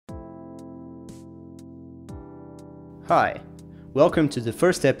Hi, welcome to the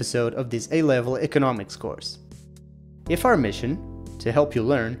first episode of this A-level economics course. If our mission, to help you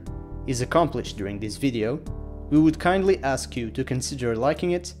learn, is accomplished during this video, we would kindly ask you to consider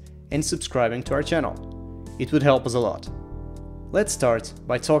liking it and subscribing to our channel. It would help us a lot. Let's start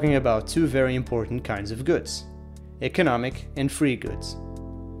by talking about two very important kinds of goods: economic and free goods.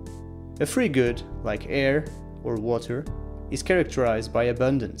 A free good, like air or water, is characterized by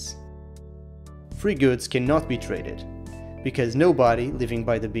abundance. Free goods cannot be traded, because nobody living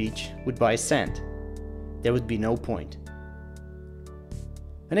by the beach would buy sand. There would be no point.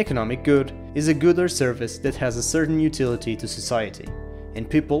 An economic good is a good or service that has a certain utility to society, and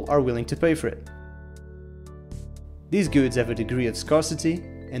people are willing to pay for it. These goods have a degree of scarcity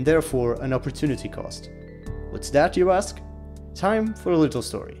and therefore an opportunity cost. What's that, you ask? Time for a little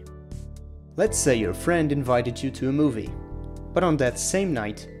story. Let's say your friend invited you to a movie, but on that same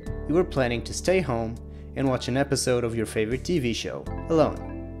night you were planning to stay home and watch an episode of your favorite TV show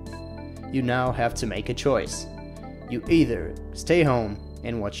alone. You now have to make a choice. You either stay home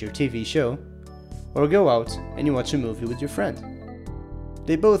and watch your TV show, or go out and you watch a movie with your friend.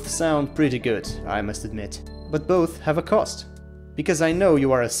 They both sound pretty good, I must admit, but both have a cost. Because I know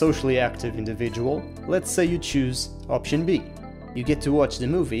you are a socially active individual, let's say you choose option B. You get to watch the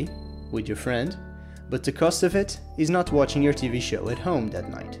movie with your friend, but the cost of it is not watching your TV show at home that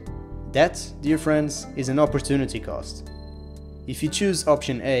night. That, dear friends, is an opportunity cost. If you choose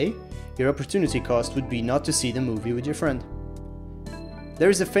option A, your opportunity cost would be not to see the movie with your friend. There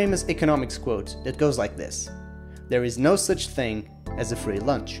is a famous economics quote that goes like this: "There is no such thing as a free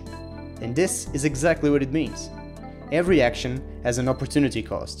lunch." And this is exactly what it means. Every action has an opportunity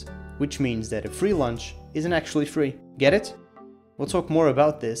cost, which means that a free lunch isn't actually free. Get it? We'll talk more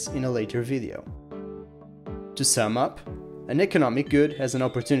about this in a later video. To sum up, an economic good has an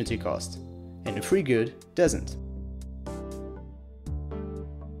opportunity cost, and a free good doesn't.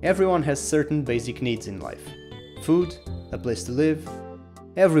 Everyone has certain basic needs in life: food, a place to live.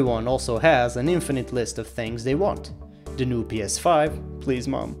 Everyone also has an infinite list of things they want: the new PS5, please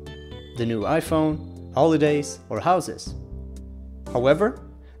mom, the new iPhone, holidays, or houses. However,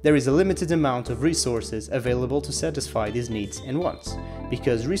 there is a limited amount of resources available to satisfy these needs and wants,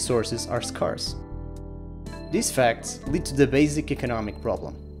 because resources are scarce. These facts lead to the basic economic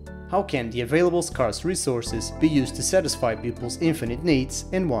problem. How can the available scarce resources be used to satisfy people's infinite needs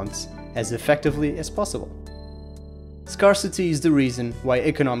and wants as effectively as possible? Scarcity is the reason why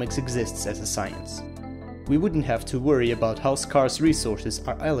economics exists as a science. We wouldn't have to worry about how scarce resources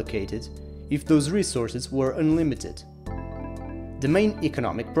are allocated if those resources were unlimited. The main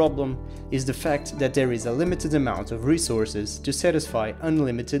economic problem is the fact that there is a limited amount of resources to satisfy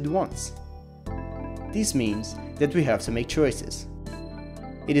unlimited wants. This means that we have to make choices.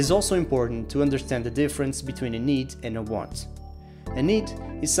 It is also important to understand the difference between a need and a want. A need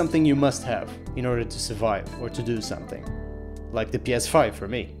is something you must have in order to survive or to do something, like the PS5 for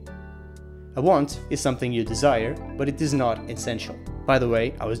me. A want is something you desire, but it is not essential. By the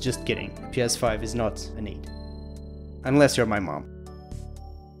way, I was just kidding, the PS5 is not a need. Unless you're my mom.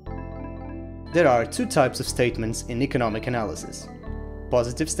 There are two types of statements in economic analysis: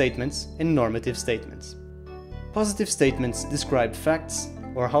 positive statements and normative statements. Positive statements describe facts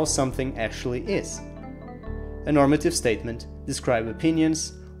or how something actually is. A normative statement describes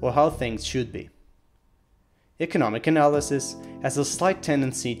opinions or how things should be. Economic analysis has a slight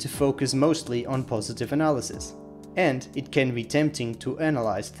tendency to focus mostly on positive analysis, and it can be tempting to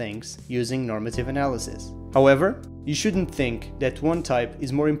analyze things using normative analysis. However, you shouldn't think that one type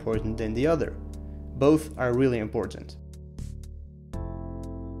is more important than the other. Both are really important.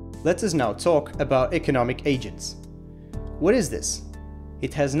 Let us now talk about economic agents. What is this?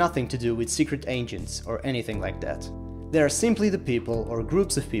 It has nothing to do with secret agents or anything like that. They are simply the people or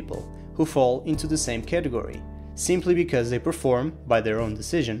groups of people who fall into the same category, simply because they perform, by their own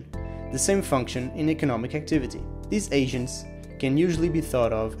decision, the same function in economic activity. These agents can usually be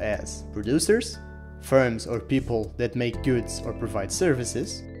thought of as producers, firms or people that make goods or provide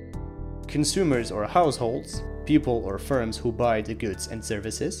services, consumers or households, people or firms who buy the goods and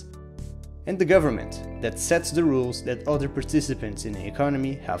services, and the government that sets the rules that other participants in the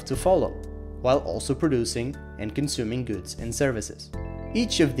economy have to follow, while also producing and consuming goods and services.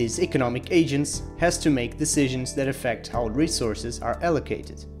 Each of these economic agents has to make decisions that affect how resources are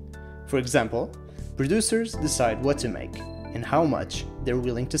allocated. For example, producers decide what to make and how much they're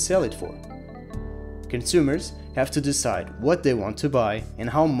willing to sell it for. Consumers have to decide what they want to buy and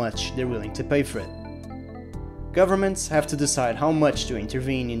how much they're willing to pay for it. Governments have to decide how much to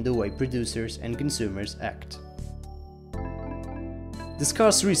intervene in the way producers and consumers act. The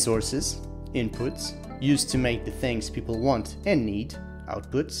scarce resources, inputs, used to make the things people want and need,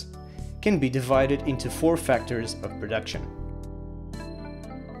 outputs, can be divided into 4 factors of production.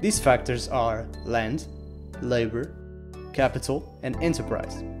 These factors are land, labor, capital, and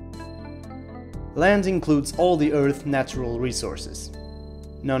enterprise. Land includes all the Earth's natural resources.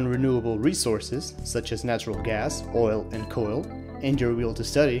 Non-renewable resources, such as natural gas, oil, and coal, and your will to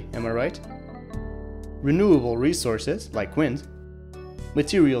study, am I right? Renewable resources, like wind,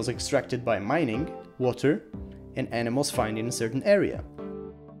 materials extracted by mining, water, and animals found in a certain area.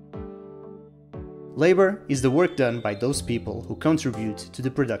 Labor is the work done by those people who contribute to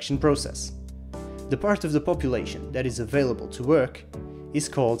the production process. The part of the population that is available to work is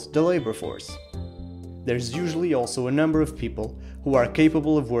called the labor force. There's usually also a number of people who are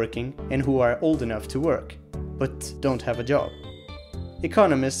capable of working and who are old enough to work, but don't have a job.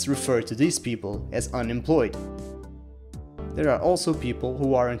 Economists refer to these people as unemployed. There are also people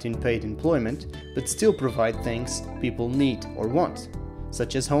who aren't in paid employment but still provide things people need or want,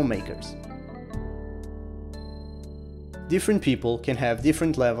 such as homemakers. Different people can have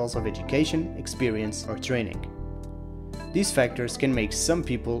different levels of education, experience, or training. These factors can make some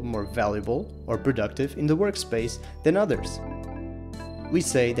people more valuable or productive in the workspace than others. We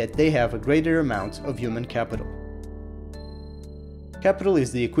say that they have a greater amount of human capital. Capital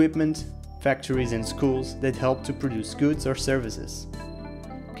is the equipment, factories and schools that help to produce goods or services.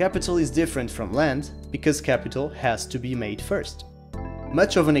 Capital is different from land because capital has to be made first.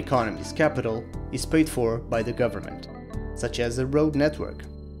 Much of an economy's capital is paid for by the government, such as a road network.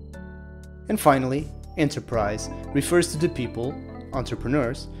 And finally, enterprise refers to the people,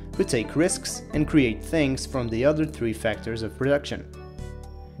 entrepreneurs, who take risks and create things from the other 3 factors of production.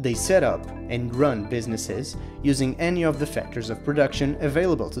 They set up and run businesses using any of the factors of production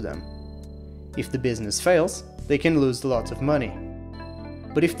available to them. If the business fails, they can lose lots of money.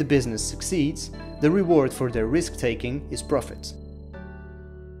 But if the business succeeds, the reward for their risk-taking is profit.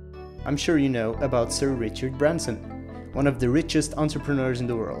 I'm sure you know about Sir Richard Branson, one of the richest entrepreneurs in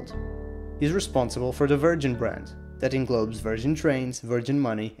the world. He's responsible for the Virgin brand, that englobes Virgin Trains, Virgin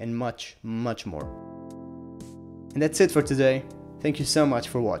Money, and much, much more. And that's it for today. Thank you so much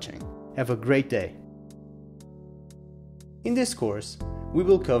for watching. Have a great day. In this course, we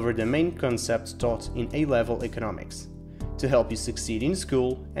will cover the main concepts taught in A-level economics, to help you succeed in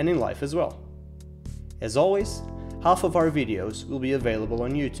school and in life as well. As always, half of our videos will be available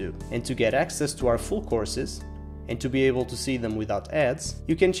on YouTube, and to get access to our full courses, and to be able to see them without ads,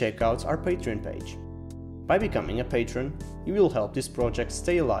 you can check out our Patreon page. By becoming a patron, you will help this project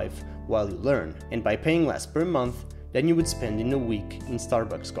stay alive while you learn, and by paying less per month than you would spend in a week in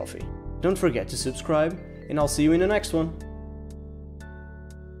Starbucks coffee. Don't forget to subscribe, and I'll see you in the next one!